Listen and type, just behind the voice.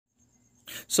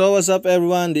So what's up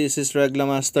everyone, this is Regla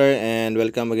Master and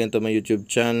welcome again to my YouTube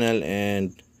channel.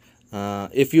 And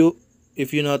if you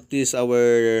notice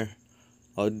our,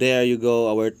 oh, there you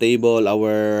go, our table,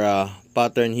 our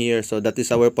pattern here. So that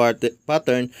is our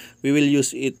pattern. We will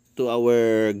use it to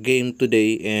our game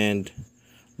today, and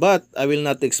but I will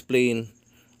not explain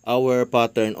our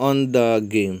pattern on the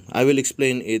game. I will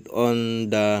explain it on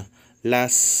the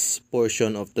last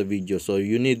portion of the video, so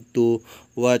you need to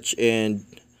watch and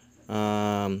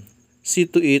um, see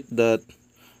to it that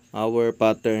our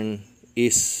pattern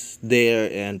is there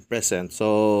and present.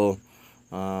 So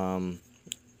um,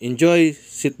 enjoy,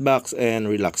 sit back and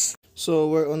relax. So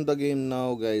we're on the game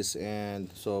now guys,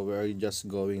 and so we're just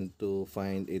going to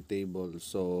find a table.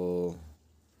 So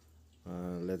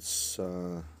let's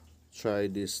try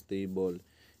this table,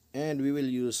 and we will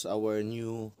use our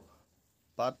new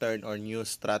pattern or new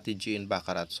strategy in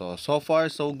Baccarat. So far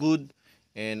so good,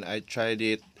 and I tried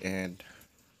it, and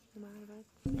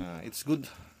it's good,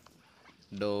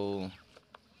 though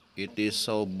it is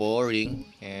so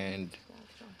boring and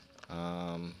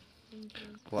um,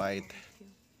 quite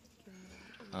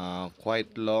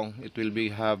quite long. It will be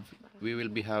have We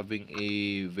will be having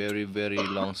a very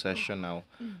long session now.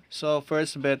 So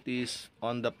first bet is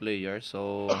on the player.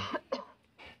 So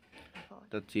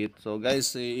that's it. So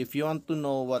guys, if you want to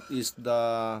know what is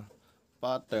the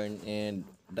pattern and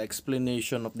the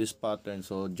explanation of this pattern,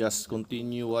 so just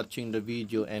continue watching the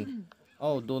video. And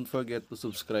oh, don't forget to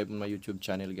subscribe on my YouTube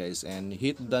channel guys, and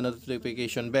hit the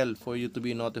notification bell for you to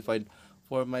be notified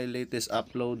for my latest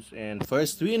uploads. And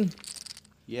first win,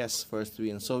 yes, first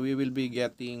win. So we will be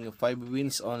getting 5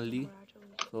 wins only.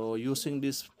 So using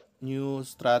this new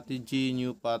strategy,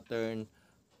 new pattern,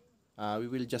 we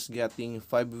will just getting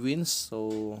 5 wins.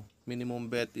 So minimum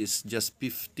bet is just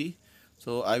 50.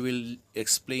 So I will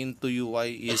explain to you why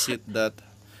is it that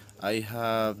I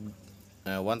have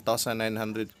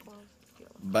 1900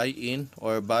 buy in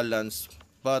or balance,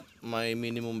 but my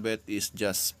minimum bet is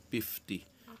just 50.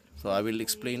 So I will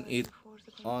explain it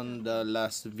on the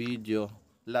last video,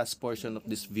 last portion of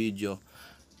this video,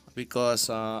 because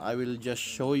I will just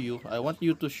show you. I want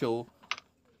you to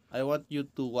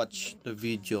watch the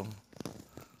video,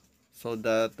 so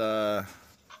that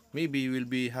maybe you will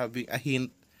be having a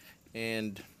hint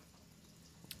and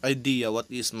idea what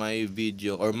is my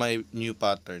video or my new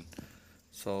pattern.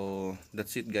 So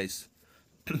that's it guys.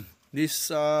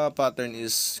 This pattern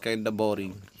is kinda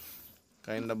boring,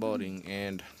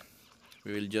 and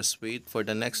we will just wait for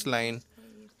the next line.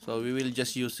 So we will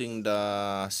just using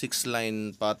the 6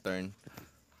 line pattern,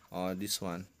 or this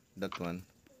one, that one,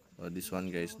 or this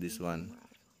one guys, this one.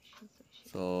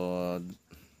 So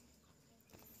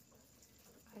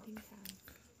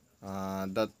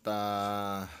that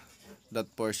that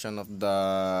portion of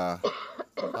the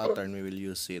pattern we will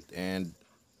use it. And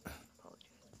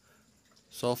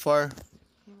so far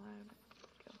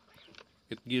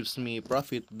it gives me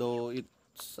profit, though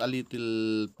it's a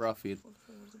little profit,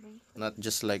 not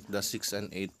just like the 6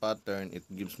 and 8 pattern. It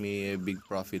gives me a big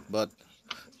profit, but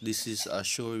this is a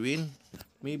sure win.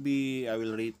 Maybe I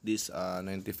will rate this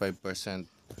 95%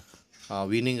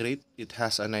 winning rate. It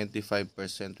has a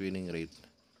 95% winning rate.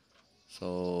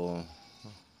 So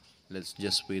let's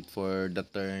just wait for the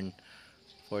turn,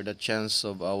 for the chance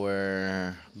of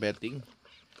our betting.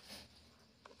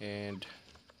 And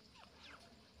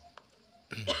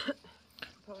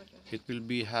we will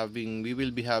be having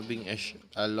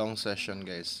a long session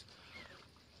guys.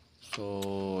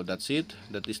 So that's it,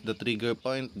 that is the trigger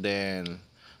point. Then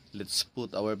let's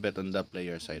put our bet on the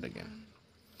player side again.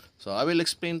 So I will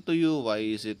explain to you why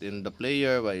is it in the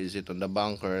player, why is it on the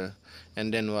bunker,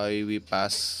 and then why we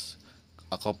pass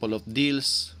a couple of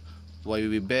deals, why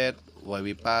we bet, why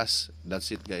we pass. That's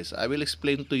it guys. I will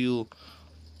explain to you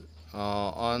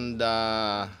on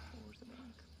the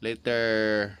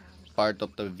later part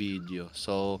of the video.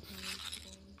 So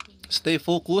stay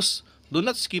focused. Do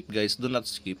not skip guys. Do not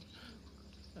skip.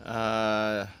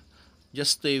 Uh,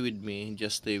 just stay with me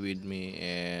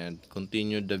and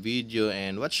continue the video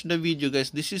and watch the video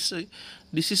guys. This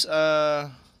is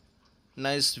a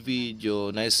nice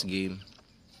video, nice game,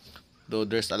 though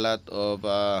there's a lot of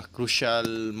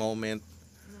crucial moment.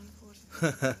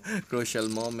 Crucial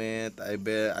moment. I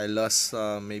bet I lost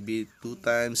maybe 2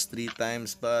 times, 3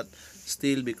 times, but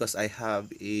still, because I have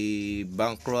a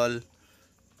bankroll,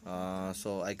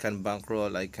 so I can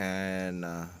bankroll, I can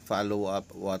follow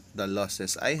up what the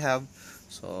losses I have.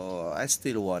 So I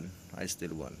still won.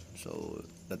 So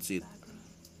that's it.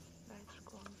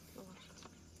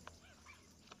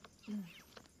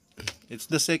 It's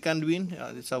the second win.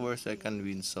 It's our second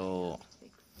win. So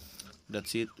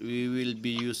That's it. We will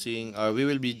be using, or we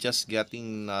will be just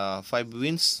getting 5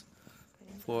 wins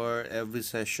for every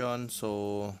session.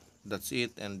 So that's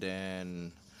it, and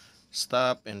then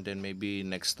stop, and then maybe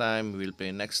next time we'll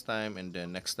play next time, and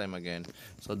then next time again.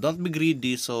 So don't be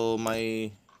greedy. So my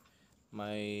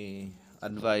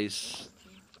advice,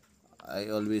 I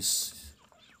always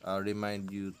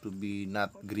remind you to be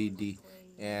not greedy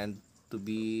and to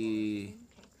be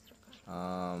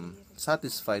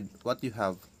satisfied what you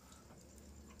have.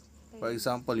 For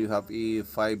example, you have a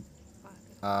 5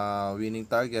 winning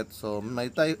target. So my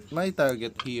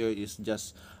target here is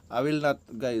just, I will not,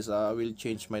 guys, I will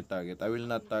change my target. I will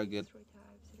not target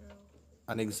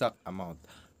an exact amount.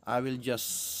 I will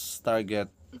just target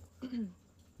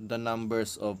the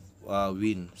numbers of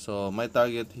win. So my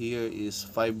target here is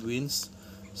 5 wins.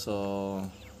 So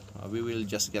we will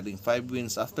just getting 5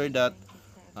 wins. After that,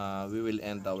 we will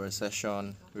end our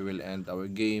session. We will end our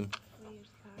game,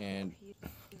 and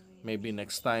maybe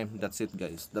next time. That's it,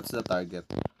 guys. That's the target.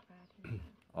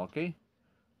 Okay.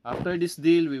 After this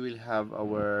deal, we will have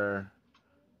our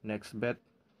next bet.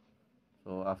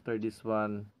 So after this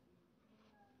one,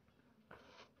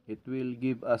 it will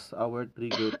give us our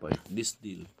trigger point. This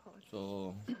deal.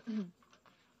 So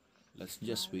let's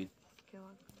just wait.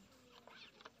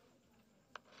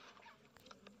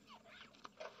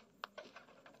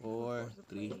 4,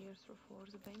 3.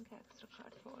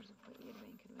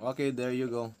 Okay, there you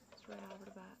go.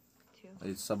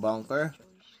 It's a bunker.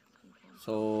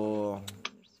 So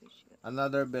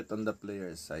another bet on the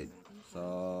player side.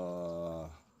 So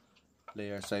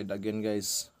player side again,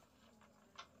 guys.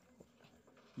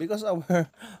 Because our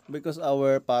because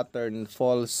our pattern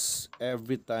falls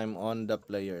every time on the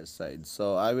player side.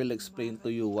 So I will explain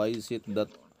to you why is it that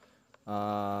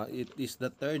it is the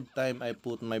third time I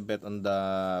put my bet on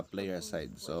the player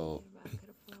side. So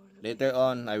later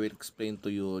on I will explain to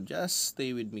you. Just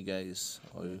stay with me, guys.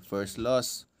 Okay, first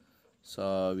loss.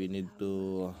 So we need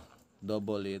to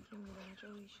double it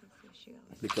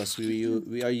because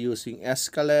we are using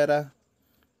escalera.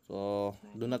 So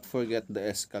do not forget the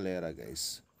escalera,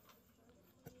 guys.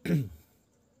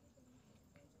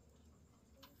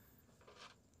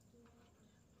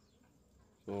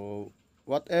 So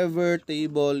whatever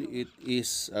table it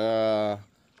is, a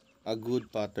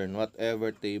good pattern,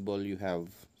 whatever table you have.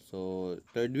 So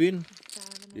third win,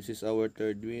 this is our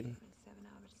third win.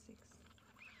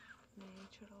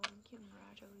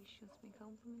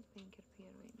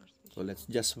 So let's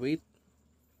just wait.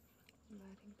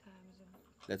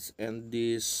 Let's end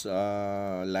this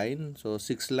line. So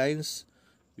 6 lines.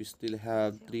 We still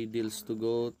have 3 deals to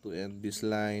go to end this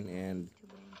line, and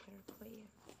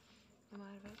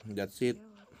that's it.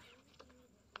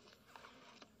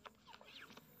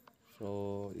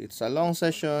 So it's a long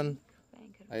session.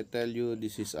 I tell you,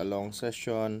 this is a long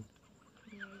session.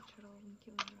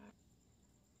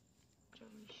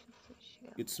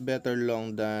 It's better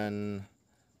long than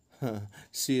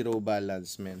zero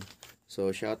balance, man.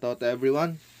 So shout out to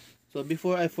everyone. So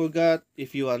before I forgot,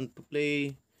 if you want to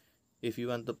play,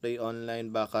 online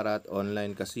Baccarat,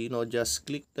 online casino, just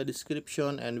click the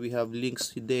description and we have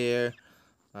links there.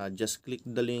 Just click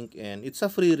the link and it's a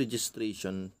free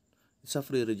registration.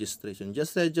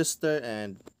 Just register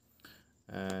and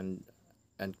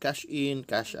cash in,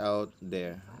 cash out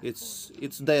there. It's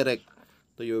direct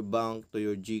to your bank, to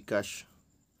your GCash.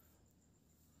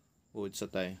 Oh, it's a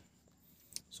tie.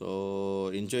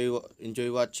 So enjoy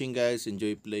watching, guys.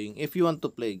 Enjoy playing. If you want to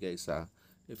play, guys,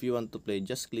 if you want to play,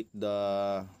 just click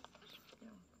the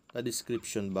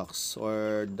description box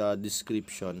or the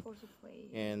description,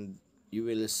 and you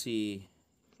will see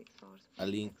a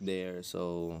link there.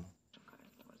 So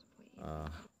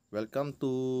welcome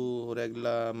to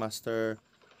Regla Master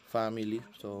family.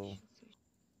 So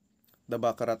the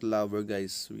Baccarat lover,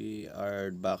 guys. We are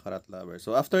Baccarat lover.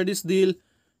 So after this deal,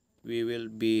 we will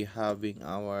be having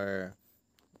our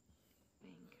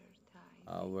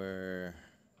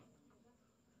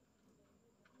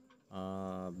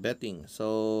betting.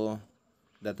 So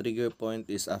the trigger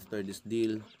point is after this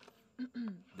deal.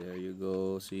 There you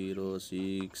go. 0, 6,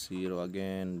 0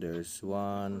 again. There's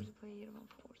 1,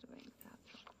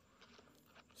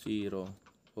 0.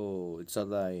 Oh, it's a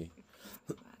tie.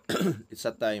 It's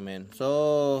a tie, man.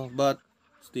 So but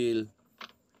still,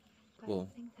 oh,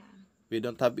 we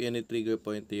don't have any trigger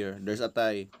point here. There's a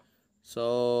tie.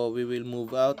 So we will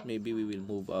move out. Maybe we will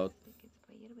move out.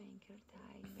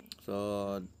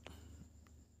 So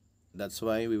that's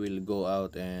why we will go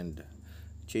out and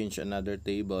change another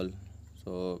table.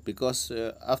 So because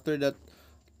after that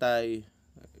tie,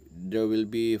 there will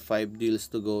be 5 deals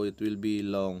to go. It will be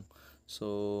long.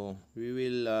 So we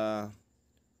will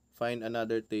find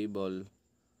another table.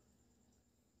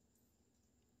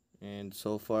 And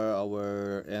so far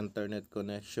our internet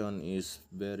connection is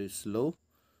very slow.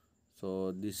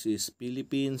 So this is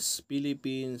Philippines.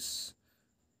 Philippines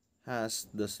has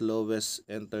the slowest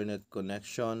internet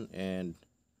connection, and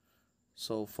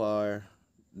so far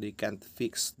they can't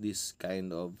fix this kind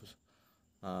of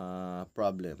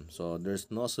problem. So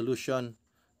there's no solution.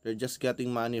 They're just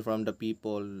getting money from the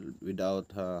people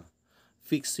without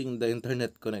fixing the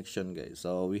internet connection, guys.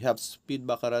 So we have speed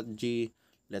Baccarat G.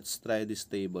 Let's try this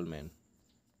table, man.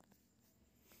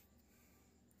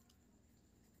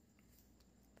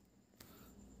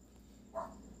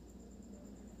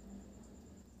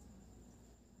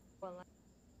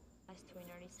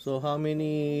 So how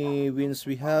many wins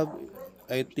we have?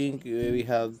 I think we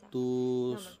have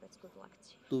two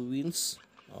wins.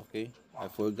 Okay, I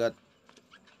forgot.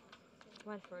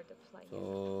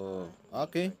 So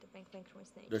okay,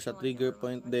 there's a trigger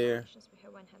point there.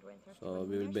 So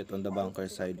we will bet on the bunker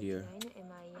side here.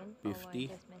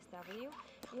 50.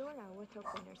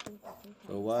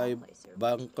 So why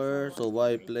bunker? So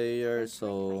why player?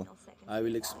 So I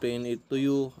will explain it to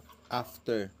you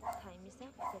after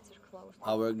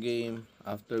our game,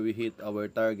 after we hit our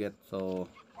target. So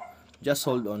just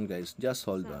hold on, guys, just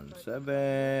hold on.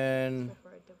 7.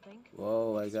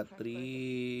 Whoa, I got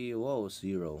 3. Whoa,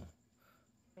 0.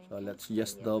 So let's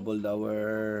just double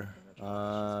our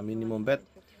minimum bet.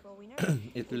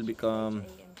 It will become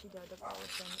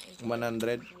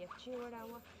 100.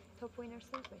 Top winners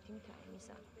and betting time is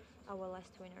up. Our last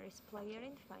winner is player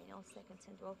in final seconds,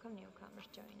 and welcome newcomers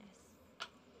join us.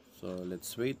 So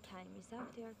let's wait. Time is up.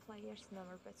 There players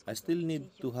number bets. I still need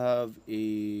to have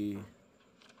a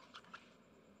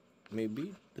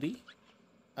maybe 3.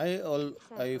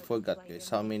 I forgot, guys,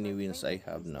 how many wins I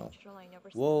have now.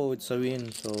 Whoa, it's a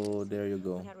win. So there you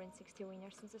go.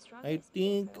 I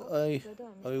think I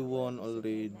won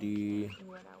already.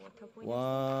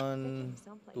 1,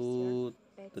 2,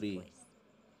 3.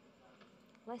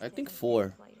 I think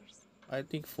 4. I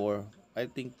think 4. I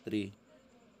think 3.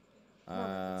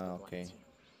 Okay.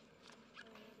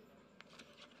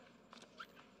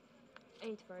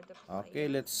 Okay,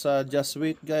 let's just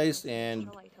wait, guys, and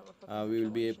we will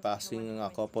be passing a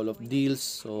couple of deals.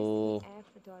 So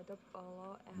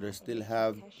there still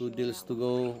have 2 deals to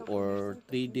go, or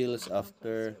 3 deals.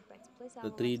 After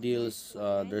the 3 deals,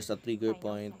 there's a trigger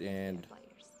point, and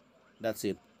that's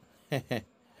it.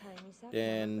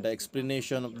 Then the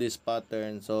explanation of this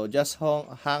pattern. So just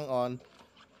hang on,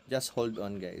 just hold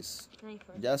on, guys,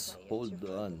 just hold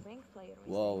on.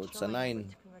 Wow, it's a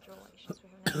 9.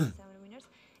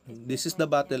 This is the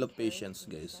battle of patience,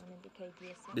 guys.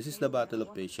 This is the battle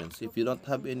of patience. If you don't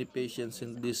have any patience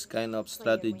in this kind of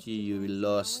strategy, you will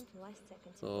lose.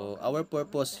 So our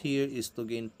purpose here is to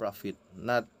gain profit,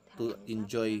 not to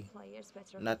enjoy,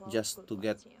 not just to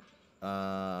get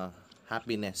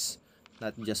happiness,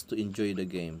 not just to enjoy the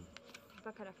game.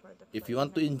 If you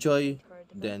want to enjoy,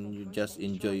 then you just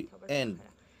enjoy and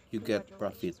you get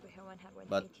profit.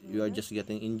 But you are just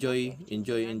getting enjoy.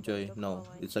 No,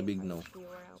 it's a big no.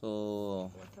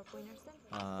 So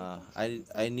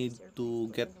I need to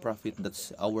get profit.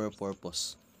 That's our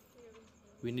purpose.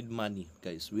 We need money,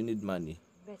 guys. We need money.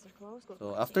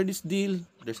 So after this deal,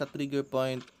 there's a trigger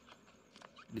point.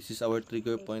 This is our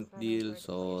trigger point deal.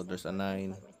 So there's a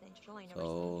 9.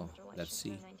 So let's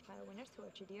see.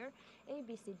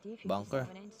 Bunker.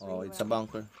 Oh, it's a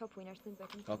bunker.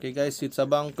 Okay, guys, it's a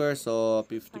bunker. So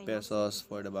 50 pesos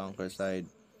for the bunker side.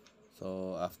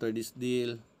 So after this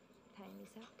deal,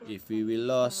 if we will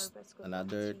lose,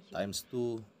 another times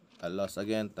 2. I lost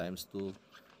again times 2.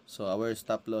 So our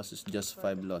stop loss is just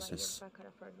 5 losses.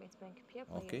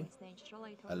 Okay,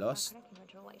 I lost.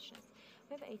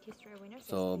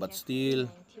 So but still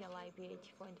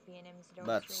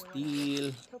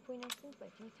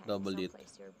double it.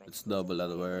 It's double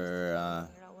our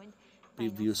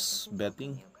previous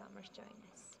betting.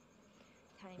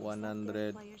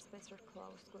 100.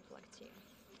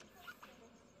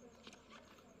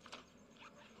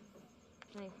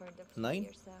 9.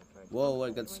 Whoa,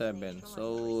 I got 7.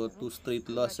 So 2 straight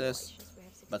losses,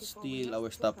 but still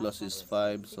our stop loss is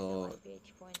 5. So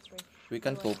we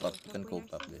can cope up. We can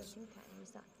cope up this.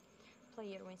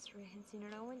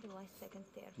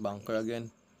 Bunker again.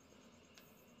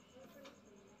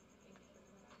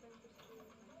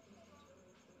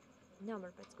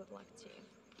 Number bets, good luck to you.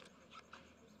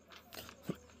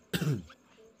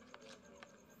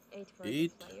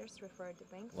 8.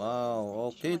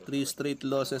 Wow, okay, 3 straight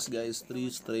losses, guys. 3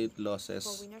 straight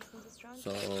losses.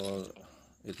 So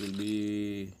it will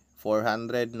be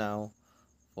 400 now.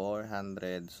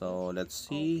 400. So let's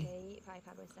see.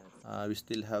 We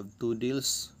still have two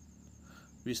deals.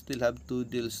 We still have two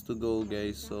deals to go,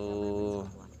 guys. So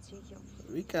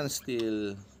we can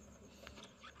still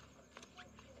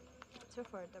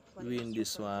win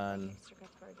this one.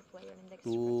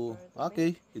 Two.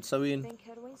 Okay, it's a win.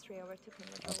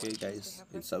 Okay, guys,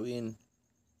 it's a win.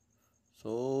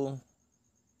 So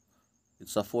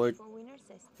it's a fourth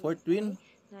win.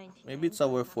 Maybe it's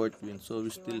our fourth win. So we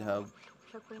still have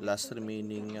last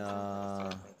remaining.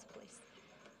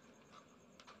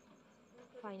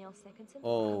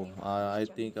 I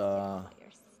think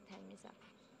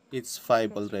it's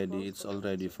five already. It's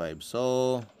already five.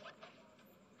 So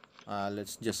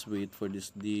let's just wait for this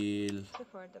deal.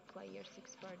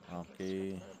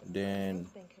 Okay, then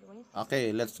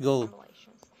okay, let's go.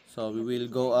 So we will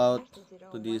go out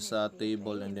to this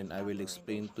table, and then I will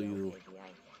explain to you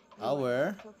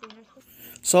our.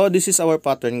 So this is our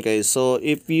pattern, guys. So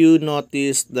if you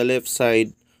notice the left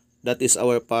side, that is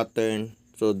our pattern.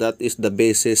 So that is the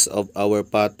basis of our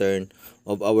pattern,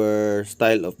 of our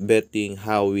style of betting,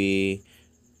 how we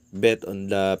bet on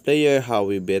the player, how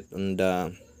we bet on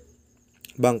the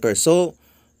bunker. So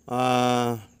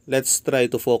let's try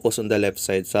to focus on the left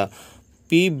side. So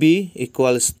PB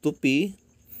equals to P,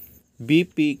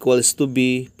 BP equals to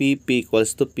B, PP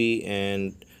equals to P,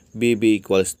 and BB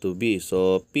equals to B.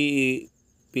 So P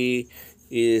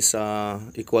is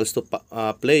equals to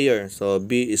player. So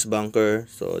B is bunker.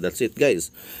 So that's it,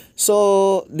 guys.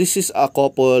 So this is a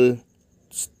couple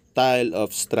style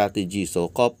of strategy. So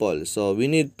couple. So we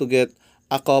need to get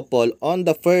a couple on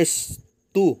the first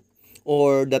two,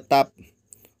 or the top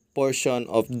portion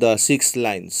of the six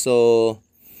lines. So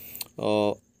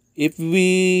if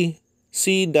we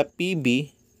see the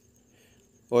PB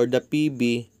or the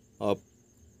PB of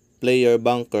player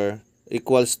bunker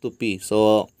equals to P,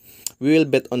 so we will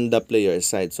bet on the player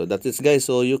side. So that is, guys.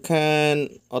 So you can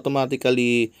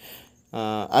automatically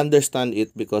understand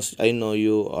it, because I know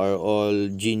you are all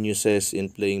geniuses in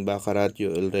playing Baccarat.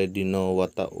 You already know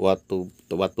what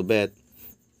to bet.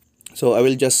 So I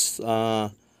will just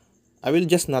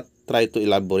not try to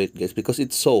elaborate, guys, because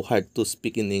it's so hard to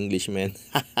speak in English, man.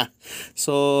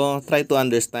 So try to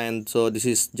understand. So this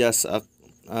is just a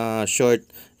short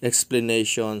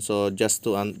explanation. So just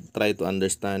to try to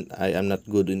understand. I am not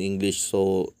good in English,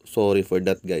 so sorry for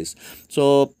that, guys.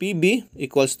 So PB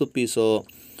equals to P. So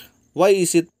why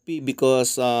is it P?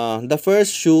 Because the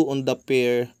first shoe on the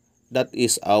pair, that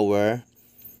is our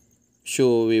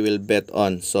shoe we will bet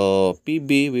on. So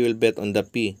PB, we will bet on the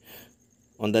P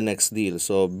on the next deal.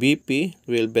 So BP,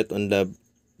 we will bet on the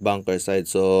bunker side.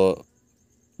 So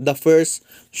the first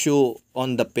shoe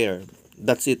on the pair,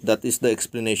 that's it. That is the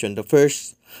explanation. The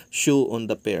first shoe on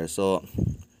the pair. So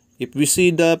if we see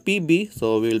the PB,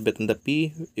 so we will bet on the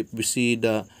P. If we see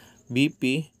the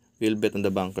BP, we will bet on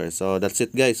the bunker. So that's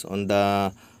it, guys. On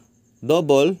the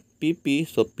double PP,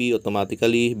 so P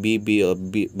automatically, BB or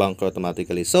bunker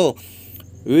automatically. So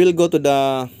we will go to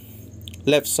the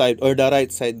left side or the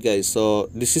right side, guys. So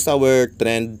this is our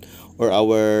trend or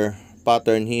our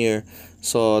pattern here.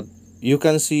 So you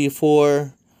can see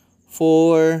four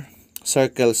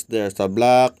circles there. So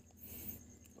black,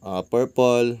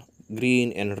 purple,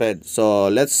 green, and red. So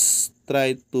let's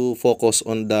try to focus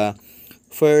on the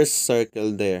first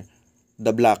circle there,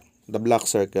 the black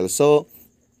circle. So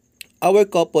our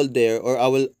couple there, or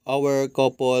our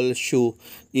couple shoe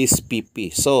is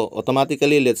PP. So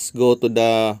automatically, let's go to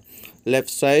the left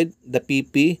side, the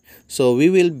PP. So we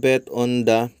will bet on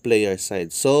the player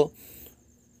side. So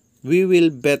we will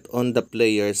bet on the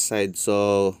player side.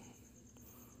 So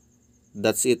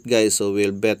that's it, guys. So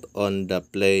we'll bet on the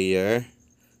player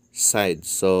side.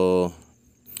 So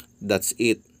that's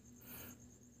it.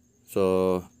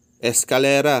 So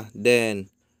escalera. Then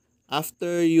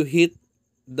after you hit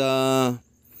the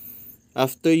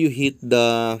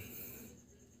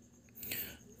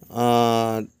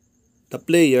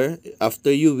player,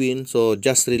 after you win, so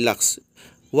just relax.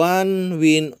 One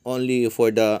win only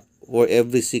for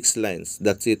every six lines.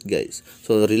 That's it, guys.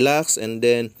 So relax, and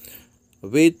then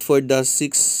wait for the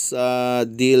six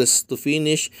deals to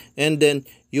finish, and then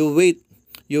you wait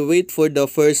for the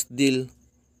first deal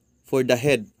for the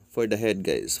head,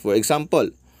 guys. For example,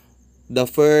 the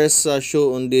first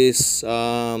show on this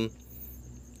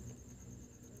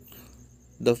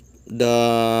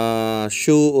the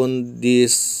shoe on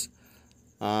this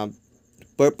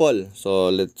purple. So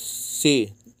let's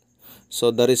see.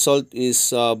 So the result is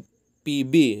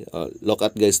PB. Look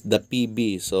at, guys, the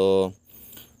PB. So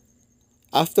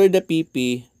after the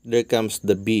PP, there comes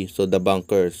the B, so the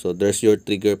bunker. So there's your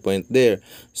trigger point there.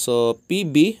 So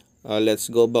PB, let's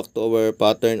go back to our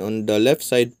pattern on the left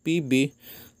side, PB.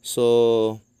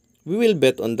 So we will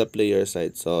bet on the player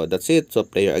side. So that's it. So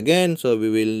player again. So we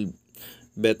will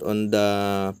bet on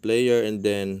the player, and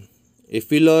then if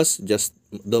we lost, just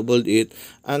doubled it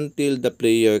until the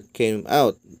player came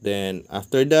out. Then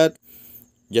after that,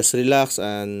 just relax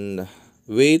and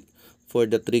wait for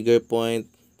the trigger point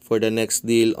for the next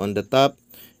deal on the top.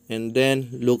 And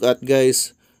then look at,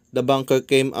 guys, the bunker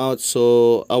came out,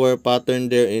 so our pattern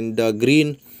there in the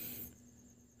green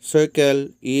circle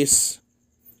is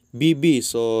BB.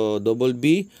 So double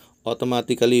B,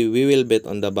 automatically we will bet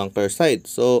on the bunker side.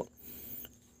 So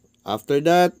after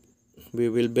that, we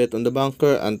will bet on the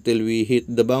bunker until we hit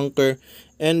the bunker,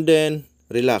 and then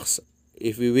relax.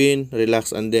 If we win,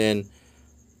 relax, and then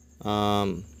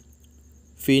um,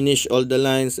 finish all the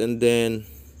lines, and then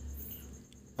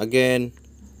again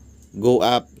go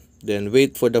up, then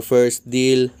wait for the first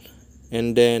deal,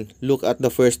 and then look at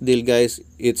the first deal, guys.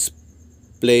 It's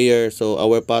player, so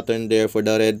our pattern there for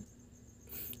the red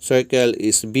circle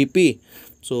is BP.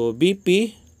 So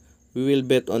BP, we will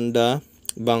bet on the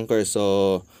bunker.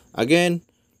 So again,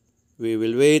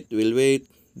 we'll wait,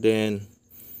 then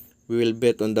we will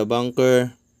bet on the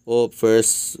bunker. Oh,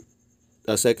 first,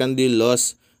 second deal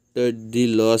lost, third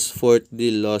deal lost, fourth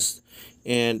deal lost,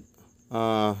 and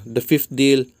the fifth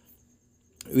deal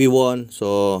we won.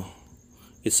 So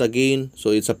it's a gain, so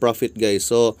it's a profit, guys.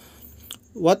 So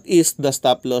what is the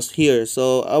stop loss here?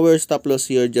 So our stop loss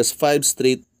here, just 5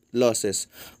 straight losses.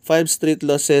 5 straight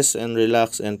losses, and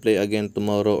relax and play again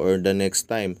tomorrow or the next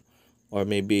time, or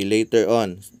maybe later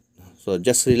on. So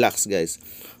just relax, guys.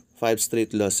 5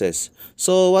 straight losses.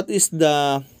 So what is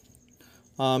the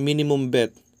minimum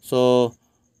bet? So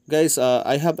guys,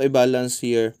 I have a balance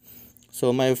here.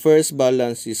 So my first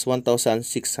balance is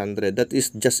 1,600. That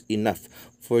is just enough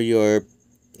for your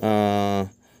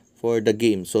for the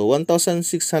game. So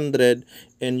 1,600,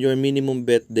 and your minimum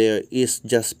bet there is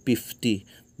just 50.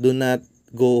 Do not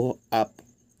go up.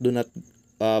 Do not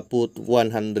put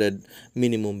 100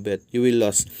 minimum bet. You will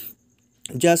lose.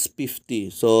 Just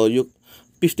 50. So you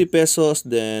 50 pesos,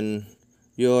 then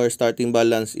your starting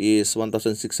balance is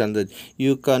 1,600.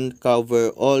 You can cover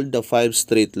all the 5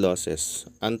 straight losses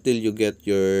until you get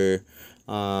your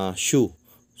shoe,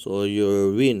 so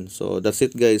your win. So that's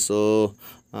it, guys. So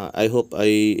I hope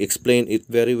I explained it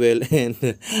very well, and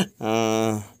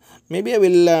maybe I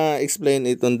will explain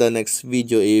it on the next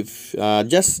video. If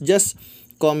just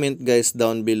comment, guys,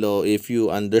 down below if you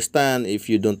understand, if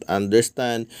you don't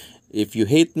understand, if you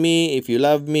hate me, if you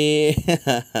love me.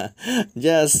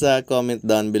 Just comment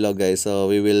down below, guys. So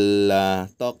we will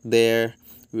talk there.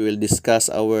 We will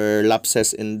discuss our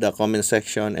lapses in the comment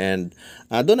section, and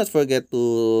do not forget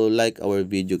to like our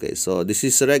video, guys. So this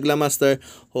is Regla Master.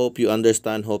 Hope you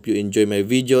understand, hope you enjoy my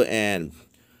video, and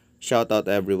shout out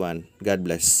everyone. God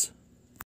bless.